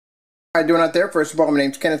How you doing out there? First of all, my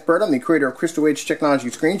name is Kenneth Bird. I'm the creator of Crystal Age Technology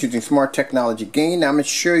Screens using smart technology gain. Now I'm going to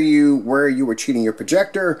show you where you were cheating your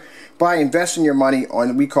projector by investing your money on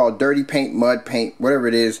what we call dirty paint, mud paint, whatever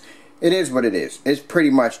it is. It is what it is. It's pretty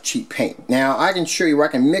much cheap paint. Now I can show you where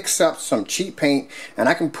I can mix up some cheap paint and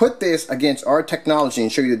I can put this against our technology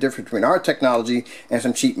and show you the difference between our technology and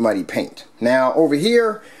some cheap muddy paint. Now over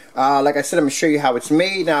here, like I said, I'm going to show you how it's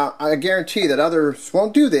made. Now, I guarantee that others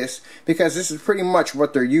won't do this because this is pretty much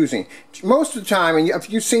what they're using. Most of the time, and if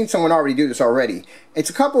you've seen someone already do this already, it's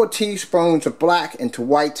a couple of teaspoons of black into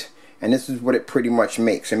white, and this is what it pretty much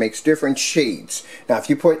makes. It makes different shades. Now, if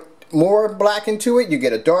you put more black into it, you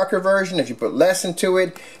get a darker version. If you put less into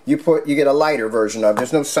it, you get a lighter version of it.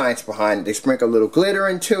 There's no science behind it. They sprinkle a little glitter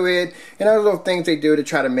into it and other little things they do to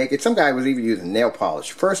try to make it. Some guy was even using nail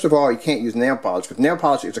polish. First of all, you can't use nail polish because nail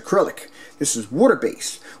polish is acrylic. This is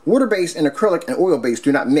water-based. Water-based and acrylic and oil-based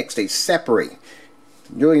do not mix. They separate.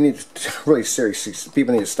 You really need to, really seriously,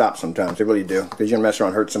 people need to stop sometimes. They really do, because you're gonna mess around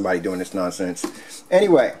and hurt somebody doing this nonsense.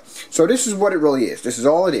 Anyway, so this is what it really is. This is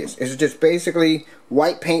all it is. It's just basically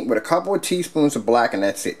white paint with a couple of teaspoons of black, and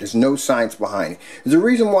that's it. There's no science behind it. There's a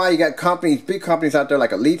reason why you got companies, big companies out there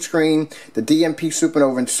like Elite Screen, the DMP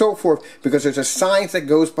Supernova, and so forth, because there's a science that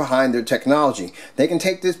goes behind their technology. They can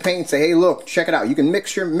take this paint and say, hey, look, check it out. You can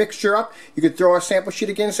mix your mixture up. You can throw a sample sheet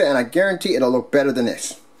against it, and I guarantee it'll look better than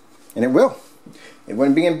this. And it will. It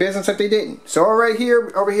wouldn't be in business if they didn't. So over here,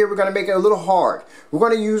 we're going to make it a little hard. We're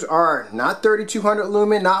going to use our, not 3200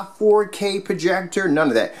 lumen, not 4K projector, none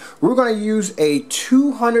of that. We're going to use a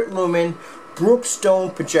 200 lumen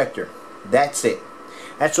Brookstone projector. That's it.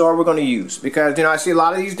 That's all we're going to use. Because, you know, I see a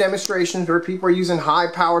lot of these demonstrations where people are using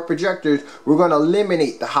high-powered projectors. We're going to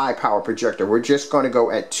eliminate the high-power projector. We're just going to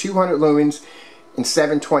go at 200 lumens in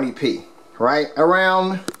 720p. Right?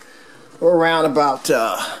 Around about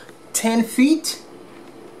 10 feet.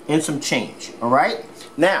 And some change. Alright?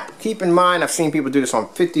 Now, keep in mind, I've seen people do this on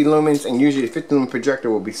 50 lumens, and usually the 50 lumen projector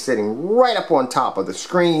will be sitting right up on top of the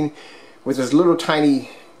screen with this little tiny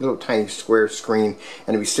square screen, and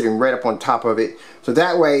it'll be sitting right up on top of it. So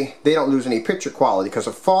that way they don't lose any picture quality, because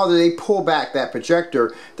the farther they pull back that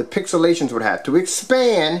projector, the pixelations would have to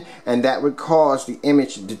expand, and that would cause the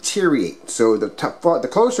image to deteriorate. So the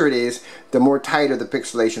closer it is, the more tighter the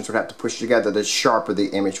pixelations would have to push together, the sharper the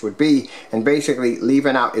image would be, and basically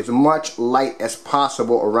leaving out as much light as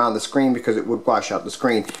possible around the screen, because it would wash out the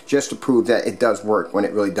screen, just to prove that it does work when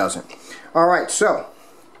it really doesn't. Alright, so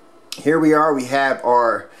here we are. We have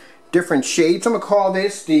our different shades. I'm going to call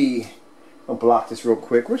this the... I'll block this real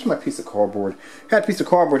quick. Where's my piece of cardboard? I had a piece of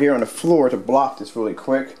cardboard here on the floor to block this really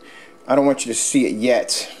quick. I don't want you to see it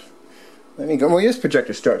yet. Let me go. Well, this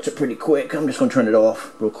projector starts it pretty quick. I'm just going to turn it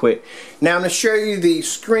off real quick. Now I'm going to show you the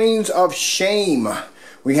screens of shame.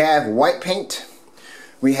 We have white paint.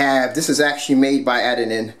 We have, this is actually made by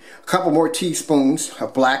adding in a couple more teaspoons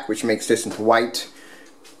of black, which makes this into white.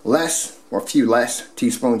 Less, or a few less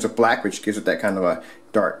teaspoons of black, which gives it that kind of a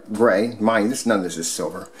dark gray. Mind you, none of this is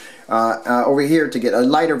silver. Over here, to get a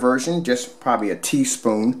lighter version, just probably a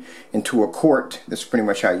teaspoon into a quart. That's pretty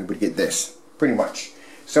much how you would get this, pretty much.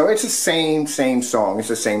 So it's the same song. It's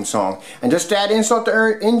the same song. And just to add insult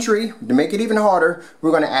to injury, to make it even harder,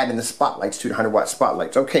 we're going to add in the spotlights, 200 watt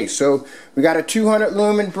spotlights. Okay, so we got a 200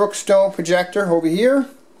 lumen Brookstone projector over here.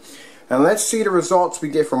 And let's see the results we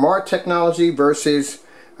get from our technology versus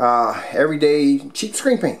everyday cheap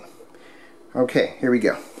screen paint. Okay, here we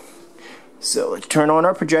go. So let's turn on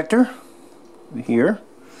our projector here.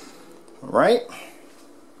 Alright.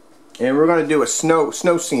 And we're going to do a snow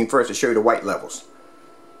scene first to show you the white levels.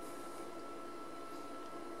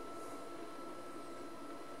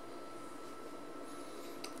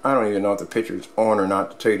 I don't even know if the picture is on or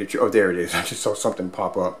not, to tell you the truth. Oh, there it is. I just saw something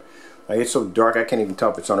pop up. Like, it's so dark I can't even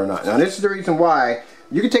tell if it's on or not. Now this is the reason why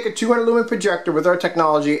you can take a 200 lumen projector with our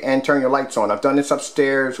technology and turn your lights on. I've done this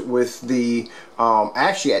upstairs with the,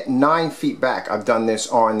 actually at 9 feet back, I've done this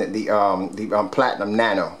on the Platinum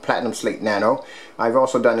Nano, Platinum Slate Nano. I've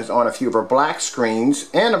also done this on a few of our black screens,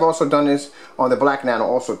 and I've also done this on the Black Nano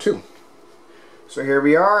also too. So here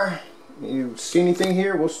we are. You see anything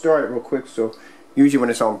here? We'll start it real quick. So usually when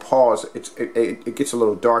it's on pause, it gets a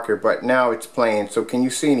little darker, but now it's playing. So can you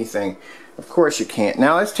see anything? Of course you can't.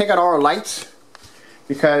 Now let's take out all our lights,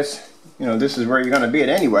 because, you know, this is where you're going to be at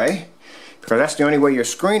anyway, because that's the only way your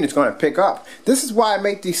screen is going to pick up. This is why I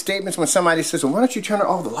make these statements when somebody says, well, why don't you turn on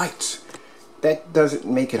all the lights? That doesn't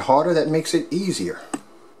make it harder, that makes it easier.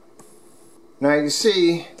 Now you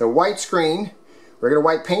see the white screen, regular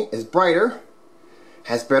white paint, is brighter,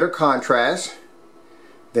 has better contrast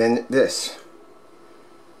than this.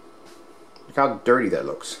 Look how dirty that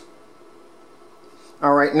looks.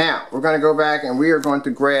 Alright, now we're going to go back and we are going to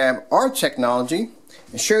grab our technology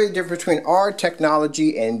and show you the difference between our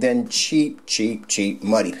technology and then cheap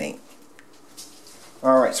muddy paint.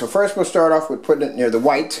 Alright, so first we'll start off with putting it near the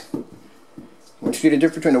white. Once you see the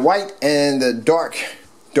difference between the white and the dark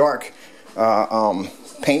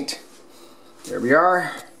paint. There we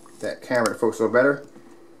are. That camera to focus a little better.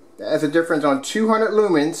 That's a difference on 200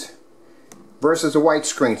 lumens versus a white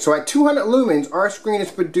screen. So at 200 lumens, our screen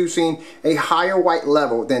is producing a higher white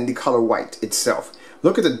level than the color white itself.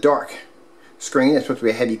 Look at the dark screen. It's supposed to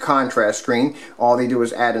be a heavy contrast screen. All they do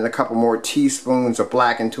is add in a couple more teaspoons of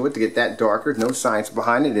black into it to get that darker. No science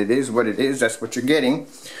behind it. It is what it is. That's what you're getting.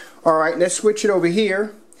 Alright, let's switch it over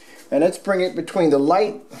here. And let's bring it between the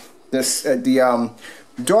light, the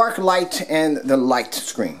dark light and the light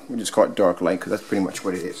screen. We just call it dark light because that's pretty much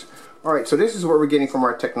what it is. Alright, so this is what we're getting from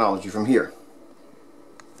our technology from here.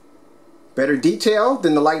 Better detail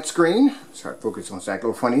than the light screen. Sorry, focus on that, a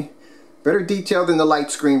little funny. Better detail than the light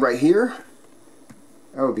screen right here.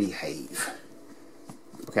 Oh, behave.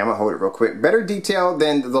 Okay, I'm going to hold it real quick. Better detail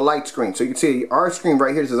than the light screen. So you can see our screen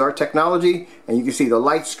right here. This is our technology. And you can see the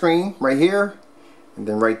light screen right here. And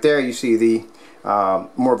then right there you see the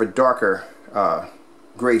more of a darker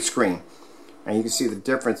gray screen. And you can see the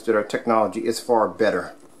difference that our technology is far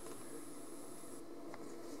better.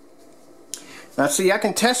 Now see, I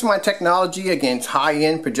can test my technology against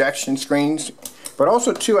high-end projection screens, but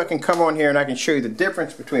also too I can come on here and I can show you the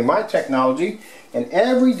difference between my technology and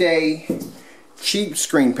everyday cheap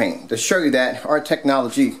screen paint to show you that our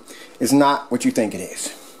technology is not what you think it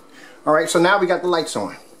is. Alright, so now we got the lights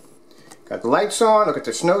on. Got the lights on, look at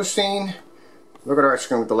the snow scene. Look at our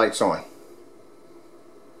screen with the lights on.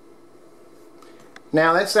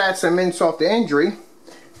 Now let's add some insult to injury.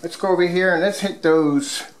 Let's go over here and let's hit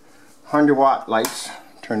those 100-watt lights.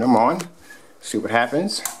 Turn them on. See what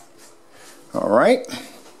happens. Alright.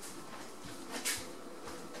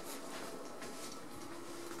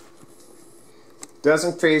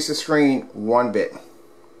 Doesn't phase the screen one bit.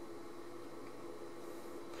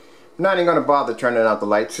 I'm not even going to bother turning out the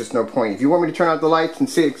lights. There's no point. If you want me to turn out the lights and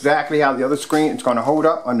see exactly how the other screen is going to hold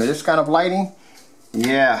up under this kind of lighting,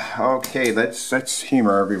 yeah, okay, let's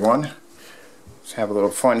humor everyone. Let's have a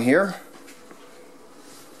little fun here.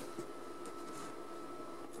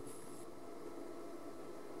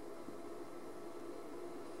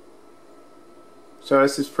 So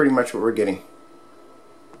this is pretty much what we're getting.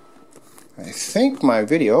 I think my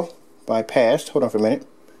video bypassed. Hold on for a minute.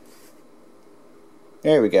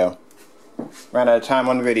 There we go. Ran out of time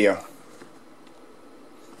on the video.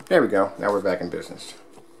 There we go. Now we're back in business.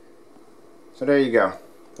 So there you go.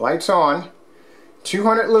 Lights on.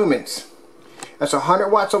 200 lumens. That's 100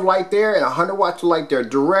 watts of light there and 100 watts of light there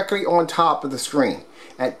directly on top of the screen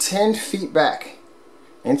at 10 feet back.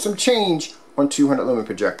 And some change on 200 lumen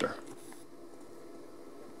projector.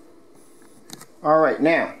 Alright,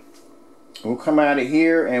 now we'll come out of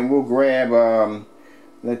here and we'll grab,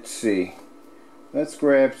 let's see, let's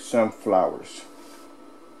grab some flowers.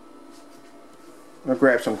 I'll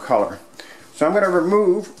grab some color. So I'm going to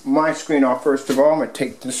remove my screen off first of all. I'm going to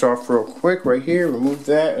take this off real quick right here, remove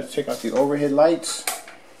that. Let's take out the overhead lights.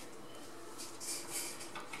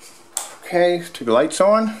 Okay, let's turn the lights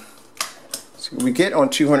on. See what we get on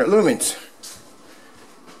 200 lumens.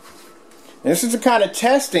 And this is the kind of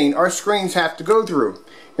testing our screens have to go through.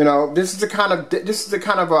 You know, this is the kind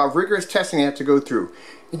of rigorous testing they have to go through.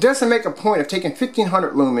 It doesn't make a point of taking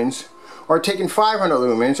 1500 lumens or taking 500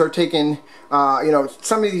 lumens or taking you know,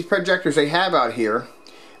 some of these projectors they have out here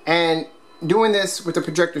and doing this with the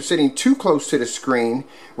projector sitting too close to the screen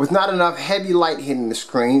with not enough heavy light hitting the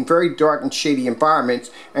screen, very dark and shady environments,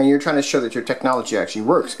 and you're trying to show that your technology actually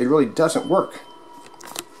works. It really doesn't work.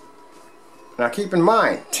 Now keep in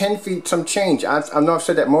mind, 10 feet some change. I know I've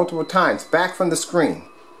said that multiple times. Back from the screen.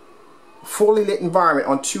 Fully lit environment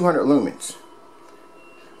on 200 lumens.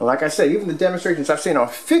 And like I said, even the demonstrations I've seen on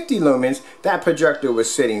 50 lumens, that projector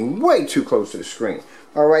was sitting way too close to the screen.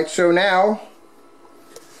 Alright, so now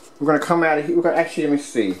we're going to come out of here. We're going to actually, let me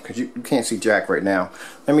see, because you can't see Jack right now.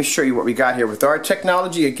 Let me show you what we got here with our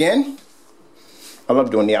technology again. I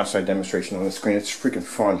love doing the outside demonstration on the screen. It's freaking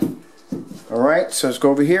fun. Alright, so let's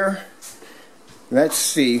go over here. Let's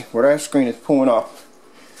see what our screen is pulling up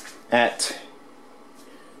at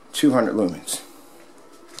 200 lumens.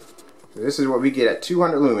 So this is what we get at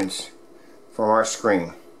 200 lumens from our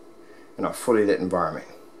screen in a fully lit environment.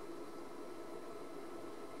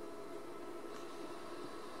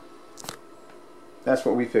 That's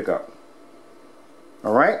what we pick up.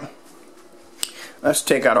 Alright? Let's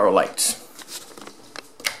take out our lights.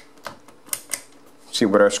 See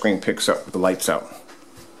what our screen picks up with the lights out.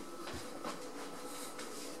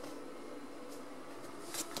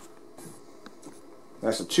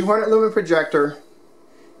 That's a 200 lumen projector,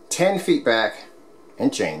 10 feet back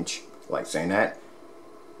and change. I like saying that.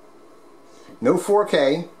 No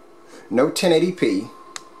 4K, no 1080p,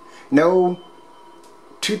 no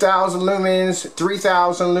 2000 lumens,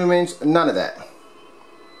 3000 lumens, none of that.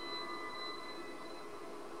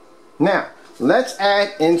 Now, let's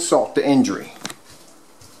add insult to injury.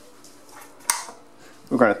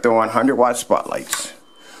 We're going to throw on 100-watt spotlights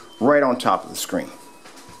right on top of the screen.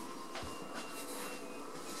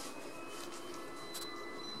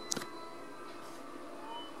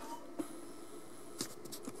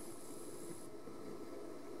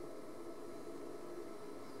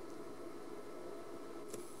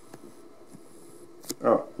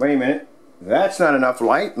 Oh, wait a minute. That's not enough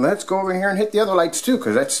light. Let's go over here and hit the other lights too,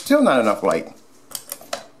 because that's still not enough light.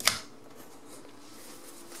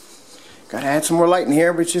 Gotta add some more light in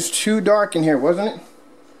here, but it's just too dark in here, wasn't it?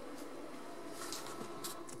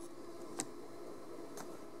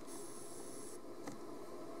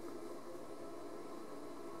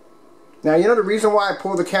 Now, you know the reason why I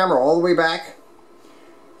pull the camera all the way back?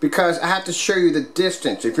 Because I have to show you the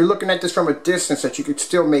distance. If you're looking at this from a distance, that you could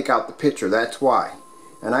still make out the picture. That's why.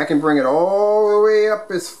 And I can bring it all the way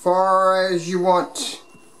up as far as you want.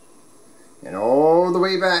 And all the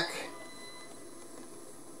way back.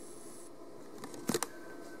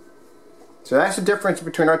 So that's the difference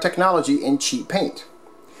between our technology and cheap paint.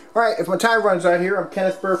 Alright, if my time runs out here, I'm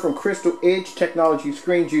Kenneth Bird from Crystal Edge Technology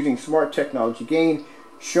Screens using Smart Technology Gain,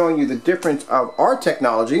 showing you the difference of our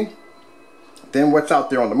technology than what's out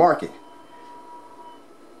there on the market.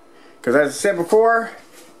 Because as I said before,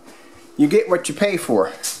 you get what you pay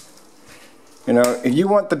for. You know, if you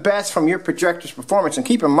want the best from your projector's performance, and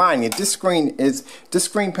keep in mind that this screen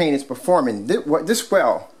paint is performing this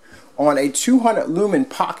well on a 200 lumen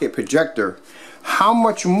pocket projector, how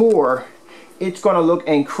much more it's going to look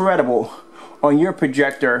incredible on your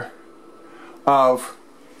projector of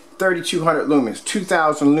 3200 lumens,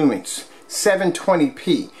 2000 lumens,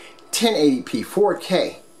 720p, 1080p,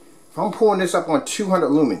 4K. If I'm pulling this up on 200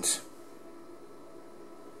 lumens,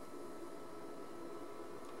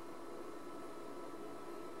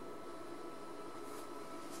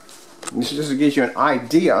 this just gives you an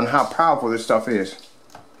idea on how powerful this stuff is.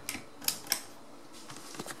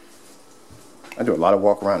 I do a lot of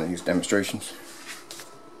walk around in these demonstrations.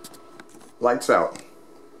 Lights out.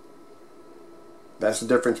 That's the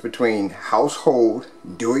difference between household,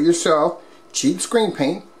 do-it-yourself, cheap screen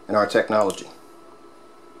paint, and our technology.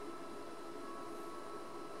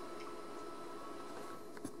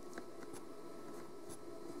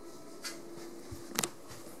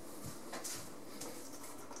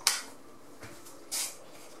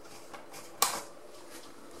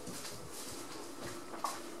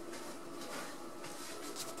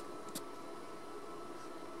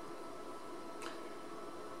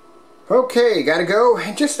 Okay, gotta go.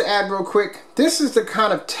 And just to add real quick, this is the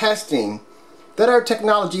kind of testing that our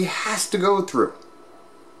technology has to go through.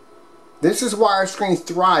 This is why our screens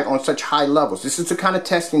thrive on such high levels. This is the kind of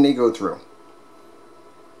testing they go through.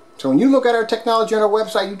 So when you look at our technology on our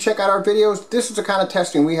website, you check out our videos, this is the kind of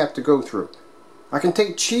testing we have to go through. I can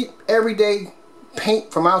take cheap, everyday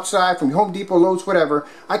paint from outside, from Home Depot, Lowe's, whatever.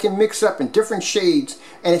 I can mix up in different shades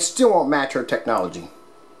and it still won't match our technology.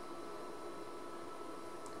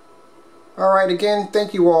 Alright, again,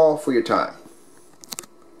 thank you all for your time.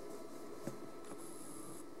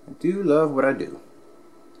 I do love what I do.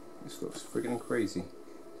 This looks freaking crazy.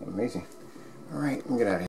 Amazing. Alright, let me get out of here.